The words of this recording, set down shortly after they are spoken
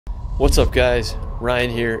What's up guys, Ryan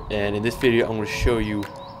here, and in this video I'm going to show you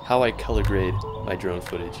how I color grade my drone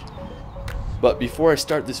footage. But before I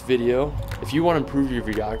start this video, if you want to improve your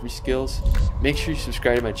videography skills, make sure you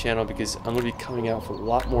subscribe to my channel because I'm going to be coming out with a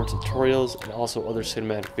lot more tutorials and also other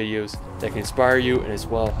cinematic videos that can inspire you and as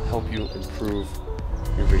well help you improve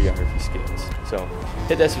your videography skills. So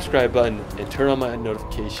hit that subscribe button and turn on my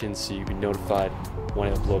notifications so you can be notified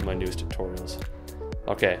when I upload my newest tutorials.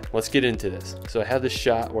 Okay, let's get into this. So I have this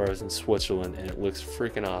shot where I was in Switzerland and it looks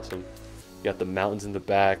freaking awesome. You got the mountains in the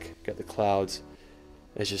back, got the clouds.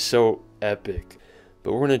 It's just so epic.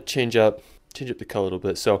 But we're gonna change up the color a little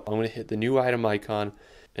bit. So I'm gonna hit the new item icon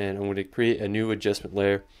and I'm gonna create a new adjustment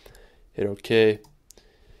layer. Hit OK.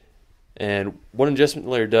 And what an adjustment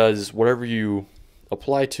layer does is whatever you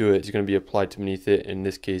apply to it is gonna be applied to beneath it. In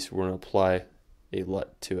this case, we're gonna apply a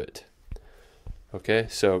LUT to it. Okay,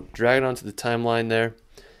 so drag it onto the timeline there,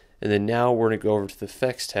 and then now we're going to go over to the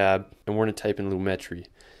effects tab and we're going to type in lumetri.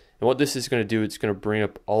 And what this is going to do, it's going to bring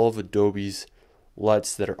up all of Adobe's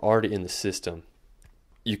LUTs that are already in the system.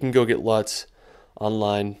 You can go get LUTs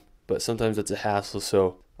online, but sometimes that's a hassle,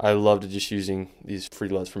 so I love to just using these free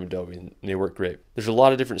LUTs from Adobe, and they work great. There's a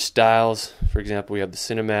lot of different styles. For example, we have the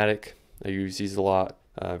cinematic. I use these a lot,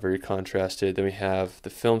 very contrasted. Then we have the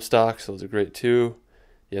film stocks, those are great too.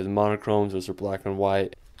 You have the monochromes, those are black and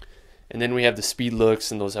white. And then we have the speed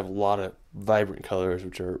looks, and those have a lot of vibrant colors,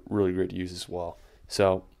 which are really great to use as well.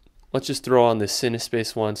 So let's just throw on the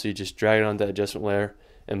CineSpace one. So you just drag it on that adjustment layer,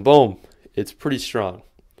 and boom, it's pretty strong.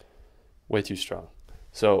 Way too strong.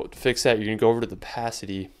 So to fix that, you're going to go over to the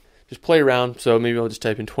opacity. Just play around. So maybe I'll just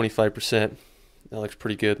type in 25%. That looks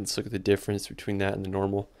pretty good. Let's look at the difference between that and the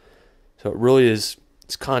normal. So it really is,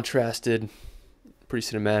 it's contrasted. Pretty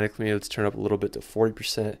cinematic. Maybe let's turn up a little bit to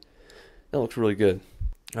 40%. That looks really good.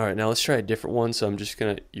 All right, now let's try a different one. So I'm just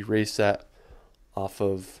gonna erase that off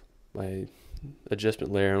of my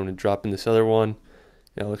adjustment layer. I'm gonna drop in this other one.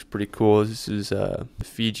 That looks pretty cool. This is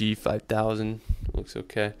Fiji 5000. It looks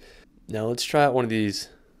okay. Now let's try out one of these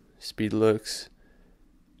speed looks.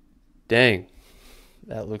 Dang,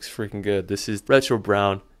 that looks freaking good. This is retro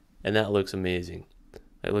brown, and that looks amazing.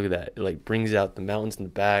 Like, look at that. It like brings out the mountains in the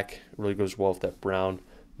back. It really goes well with that brown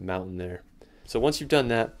mountain there. So once you've done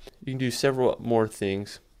that, you can do several more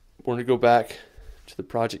things. We're going to go back to the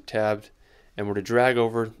project tab and we're going to drag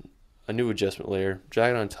over a new adjustment layer,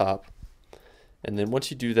 drag it on top. And then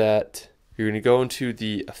once you do that, you're going to go into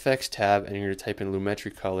the effects tab and you're going to type in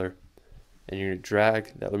lumetri color. And you're going to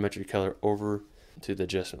drag that lumetri color over to the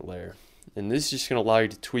adjustment layer. And this is just going to allow you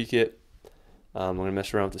to tweak it. I'm going to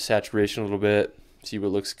mess around with the saturation a little bit. See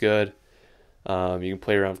what looks good. You can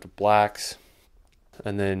play around with the blacks,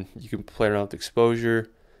 and then you can play around with exposure,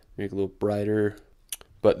 make it a little brighter.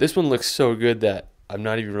 But this one looks so good that I'm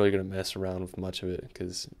not even really going to mess around with much of it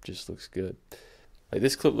because it just looks good. Like,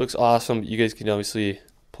 this clip looks awesome. You guys can obviously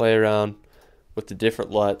play around with the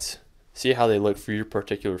different LUTs, see how they look for your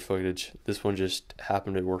particular footage. This one just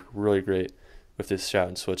happened to work really great with this shot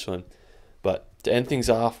in Switzerland. But to end things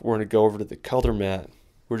off, we're going to go over to the color mat.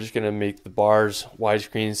 We're just going to make the bars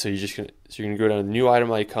widescreen. So you're going to go down to the new item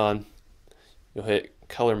icon. You'll hit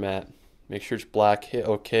color mat. Make sure it's black. Hit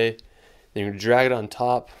OK. Then you're going to drag it on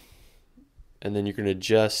top. And then you're going to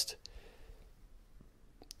adjust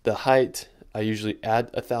the height. I usually add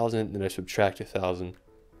 1,000, then I subtract 1,000.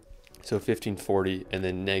 So 1540 and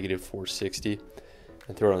then negative 460.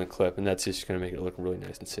 And throw it on the clip. And that's just going to make it look really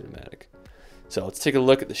nice and cinematic. So let's take a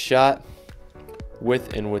look at the shot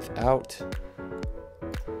with and without.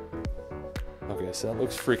 Okay, so that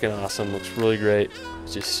looks freaking awesome. Looks really great.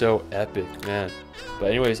 It's just so epic, man. But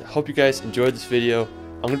anyways, I hope you guys enjoyed this video.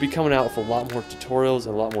 I'm going to be coming out with a lot more tutorials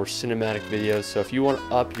and a lot more cinematic videos. So if you want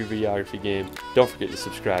to up your videography game, don't forget to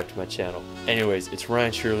subscribe to my channel. Anyways, it's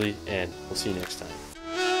Ryan Shirley, and we'll see you next time.